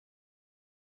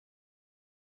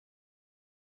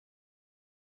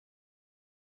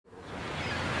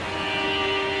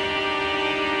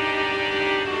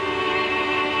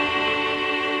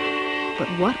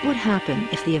what would happen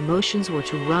if the emotions were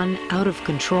to run out of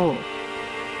control.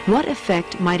 What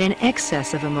effect might an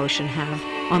excess of emotion have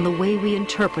on the way we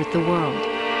interpret the world?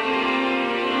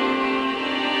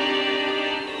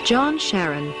 John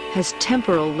Sharon has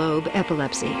temporal lobe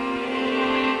epilepsy.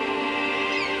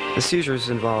 The seizures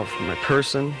involve my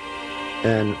person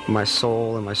and my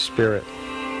soul and my spirit,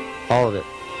 all of it.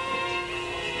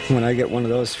 When I get one of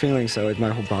those feelings, though, my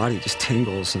whole body just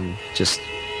tingles and just,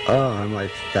 oh, I'm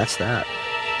like, that's that.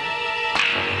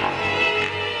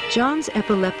 John's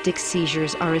epileptic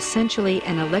seizures are essentially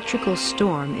an electrical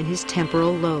storm in his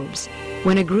temporal lobes,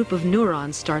 when a group of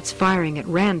neurons starts firing at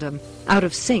random, out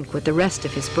of sync with the rest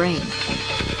of his brain.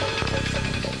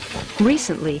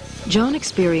 Recently, John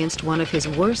experienced one of his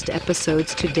worst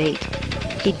episodes to date.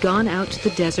 He'd gone out to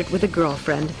the desert with a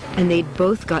girlfriend, and they'd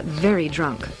both got very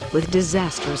drunk, with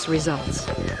disastrous results.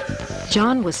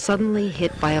 John was suddenly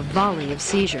hit by a volley of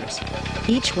seizures.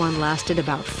 Each one lasted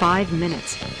about 5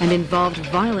 minutes and involved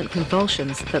violent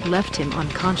convulsions that left him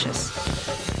unconscious.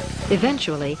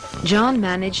 Eventually, John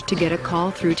managed to get a call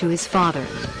through to his father,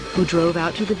 who drove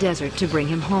out to the desert to bring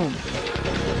him home.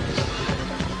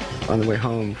 On the way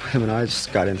home, him and I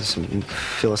just got into some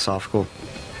philosophical,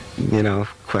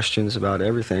 questions about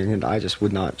everything, and I just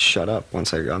would not shut up.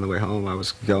 Once I got on the way home, I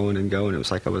was going and going. It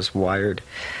was like I was wired.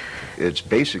 It's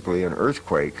basically an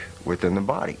earthquake within the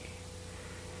body.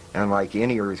 And like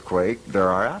any earthquake, there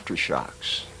are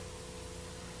aftershocks.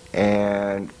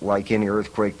 And like any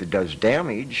earthquake that does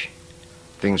damage,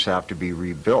 things have to be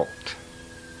rebuilt.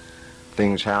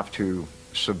 Things have to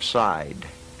subside.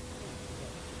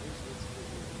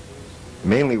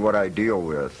 Mainly what I deal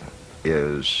with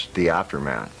is the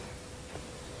aftermath,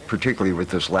 particularly with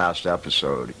this last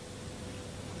episode.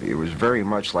 It was very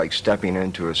much like stepping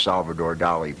into a Salvador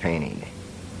Dali painting.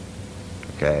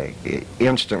 Okay?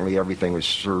 Instantly everything was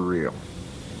surreal.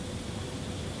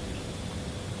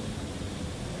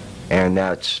 And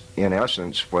that's, in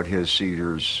essence, what his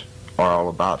seizures are all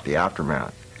about, the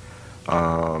aftermath.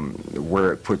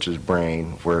 Where it puts his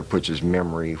brain, where it puts his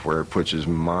memory, where it puts his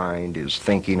mind, his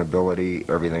thinking ability,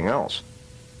 everything else.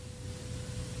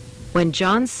 When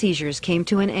John's seizures came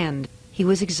to an end, he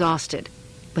was exhausted,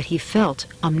 but he felt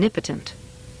omnipotent.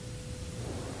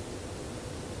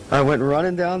 I went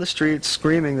running down the street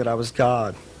screaming that I was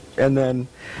God. And then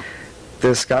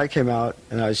this guy came out,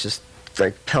 and I was just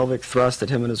like pelvic thrust at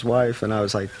him and his wife, and I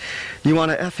was like, "You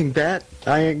want to effing bet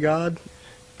I ain't God?"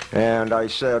 And I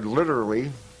said,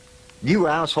 literally, "You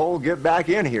asshole, get back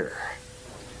in here.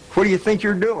 What do you think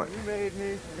you're doing? You made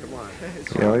me. Come on.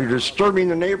 You're disturbing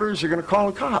the neighbors, you're going to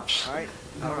call the cops. All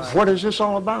right. What is this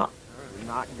all about?"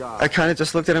 Not God. I kind of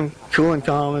just looked at him cool and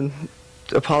calm and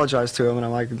apologized to him, and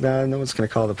I'm like, "Nah, no one's going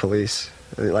to call the police."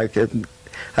 I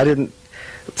didn't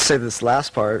say this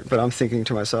last part, but I'm thinking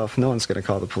to myself, no one's going to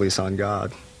call the police on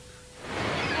God.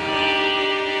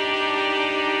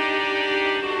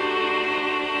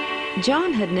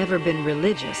 John had never been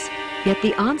religious, yet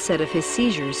the onset of his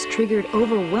seizures triggered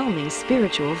overwhelming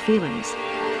spiritual feelings.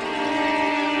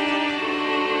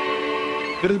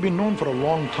 It has been known for a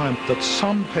long time that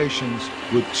some patients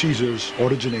with seizures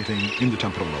originating in the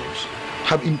temporal lobes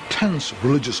have intense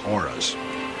religious auras,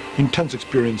 intense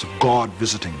experience of God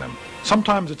visiting them.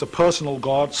 Sometimes it's a personal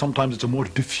God, sometimes it's a more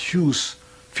diffuse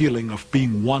feeling of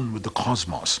being one with the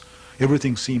cosmos.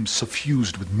 Everything seems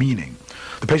suffused with meaning.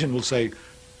 The patient will say,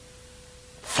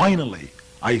 "Finally,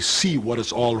 I see what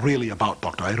it's all really about,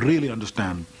 doctor. I really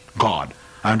understand God.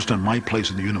 I understand my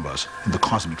place in the universe, in the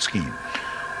cosmic scheme.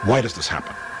 Why does this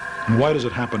happen? And why does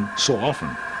it happen so often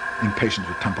in patients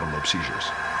with temporal lobe seizures?"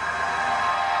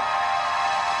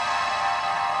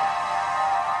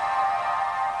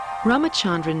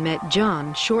 Ramachandran met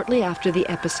John shortly after the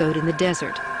episode in the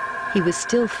desert. He was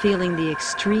still feeling the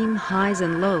extreme highs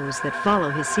and lows that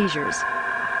follow his seizures.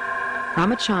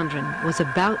 Ramachandran was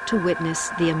about to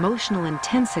witness the emotional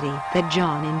intensity that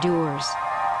John endures.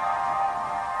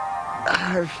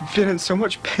 I've been in so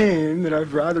much pain that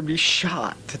I'd rather be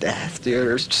shot to death, dude,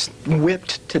 or just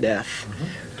whipped to death.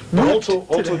 Mm-hmm. But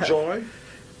also joy?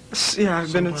 Yeah,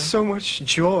 I've been in so much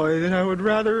joy that I would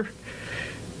rather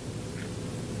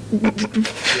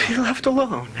be left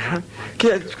alone.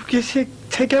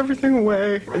 Take everything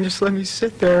away and just let me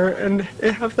sit there and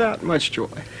have that much joy.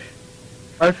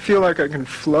 I feel like I can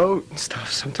float and stuff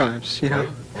sometimes,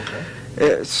 Okay.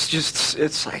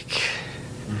 It's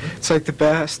like the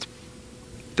best.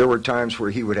 There were times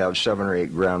where he would have 7 or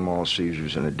 8 grand mal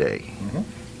seizures in a day. Mm-hmm.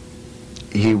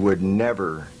 He would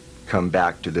never come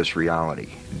back to this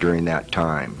reality during that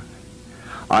time.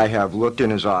 I have looked in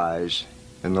his eyes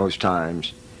in those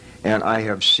times, and I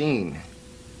have seen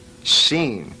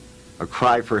a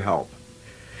cry for help.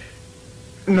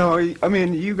 No, I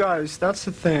mean, you guys, that's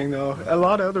the thing, though. A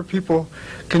lot of other people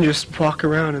can just walk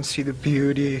around and see the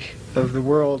beauty of the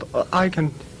world. I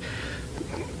can...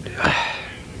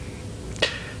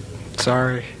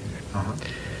 Sorry.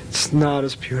 It's not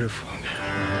as beautiful.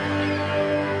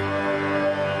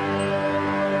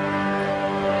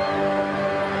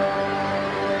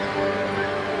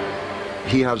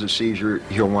 He has a seizure,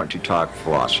 he'll want to talk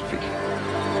philosophy.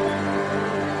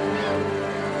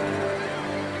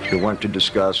 He'll want to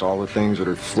discuss all the things that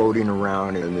are floating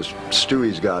around in this stew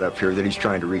he's got up here that he's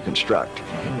trying to reconstruct.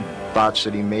 Thoughts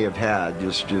that he may have had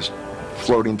just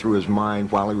floating through his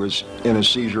mind while he was in a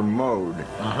seizure mode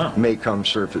may come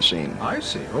surfacing. I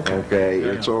see. Okay. Okay.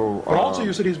 Yeah, yeah. So. But also,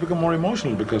 you said he's become more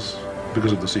emotional because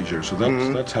of the seizure, so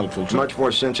that's helpful too. Much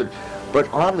more sensitive, but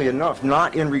oddly enough,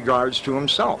 not in regards to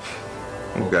himself.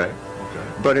 Okay.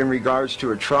 But in regards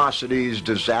to atrocities,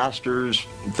 disasters,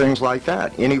 things like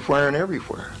that, anywhere and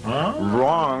everywhere.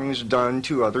 Wrongs done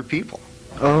to other people.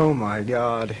 Oh, my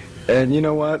God. And you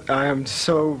know what? I am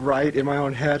so right in my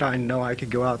own head. I know I could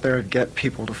go out there and get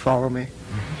people to follow me.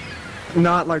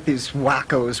 Not like these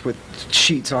wackos with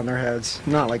sheets on their heads.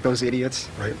 Not like those idiots.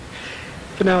 Right.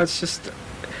 But now it's just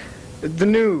the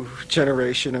new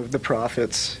generation of the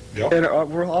prophets. Yep. And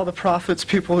were all the prophets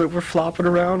people that were flopping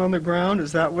around on the ground?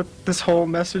 Is that what this whole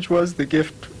message was? The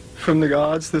gift from the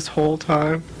gods this whole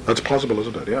time? That's possible,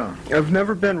 isn't it? Yeah. I've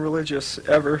never been religious,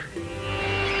 ever.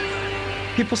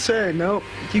 People say, no,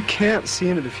 you can't see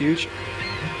into the future.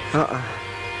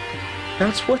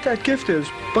 That's what that gift is,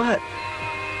 but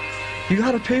you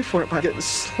gotta pay for it by getting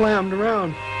slammed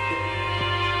around.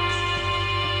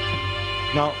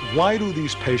 Now, why do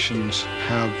these patients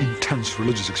have intense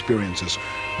religious experiences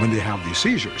when they have these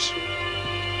seizures?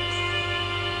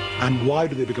 And why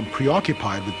do they become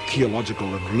preoccupied with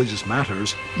theological and religious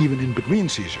matters even in between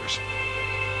seizures?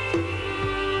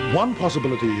 One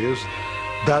possibility is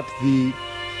that the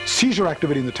seizure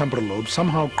activity in the temporal lobe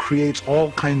somehow creates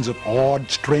all kinds of odd,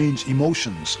 strange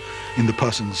emotions in the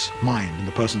person's mind, in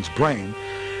the person's brain,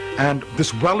 and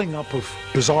this welling up of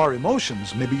bizarre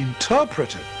emotions may be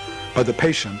interpreted by the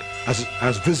patient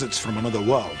as visits from another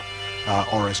world,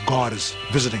 or as God is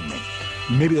visiting me.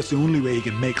 Maybe that's the only way he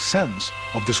can make sense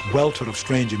of this welter of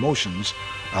strange emotions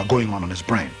going on in his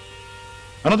brain.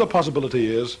 Another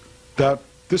possibility is that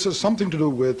this has something to do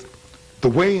with the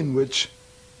way in which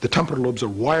the temporal lobes are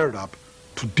wired up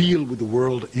to deal with the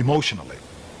world emotionally.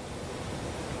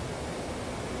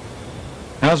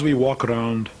 As we walk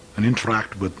around and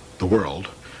interact with the world,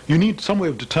 you need some way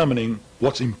of determining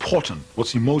what's important,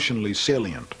 what's emotionally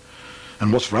salient,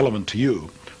 and what's relevant to you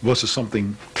versus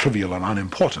something trivial and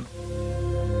unimportant.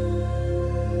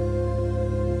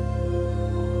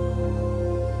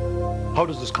 How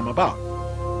does this come about?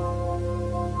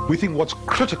 We think what's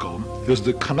critical is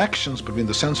the connections between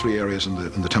the sensory areas in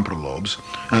the temporal lobes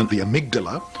and the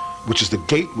amygdala, which is the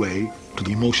gateway to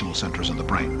the emotional centers in the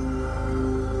brain.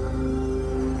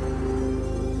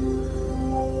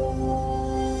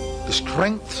 The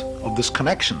strength of these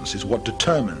connections is what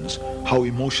determines how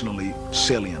emotionally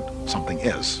salient something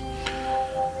is.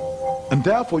 And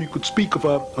therefore you could speak of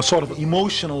a sort of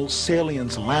emotional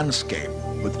salience landscape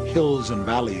with hills and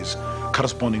valleys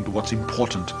corresponding to what's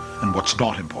important and what's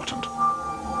not important.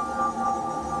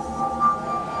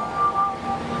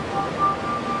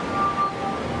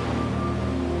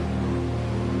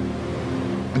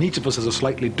 And each of us has a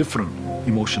slightly different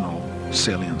emotional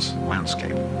salience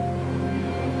landscape.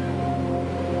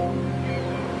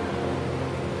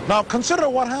 Now consider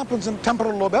what happens in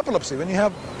temporal lobe epilepsy. When you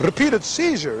have repeated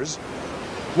seizures,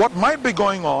 what might be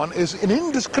going on is an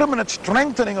indiscriminate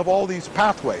strengthening of all these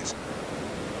pathways.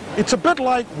 It's a bit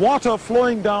like water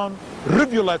flowing down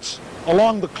rivulets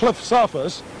along the cliff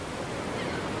surface.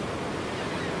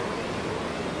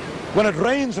 When it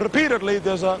rains repeatedly,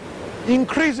 there's an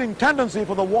increasing tendency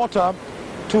for the water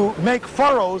to make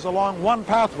furrows along one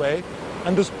pathway,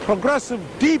 and this progressive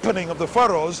deepening of the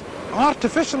furrows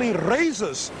artificially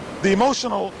raises the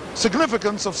emotional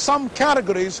significance of some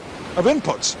categories of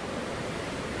inputs.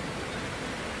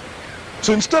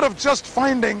 So instead of just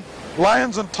finding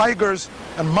lions and tigers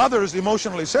and mothers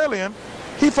emotionally salient,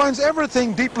 he finds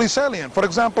everything deeply salient. For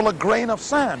example, a grain of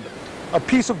sand, a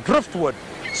piece of driftwood,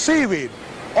 seaweed.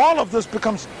 All of this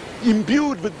becomes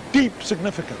imbued with deep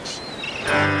significance.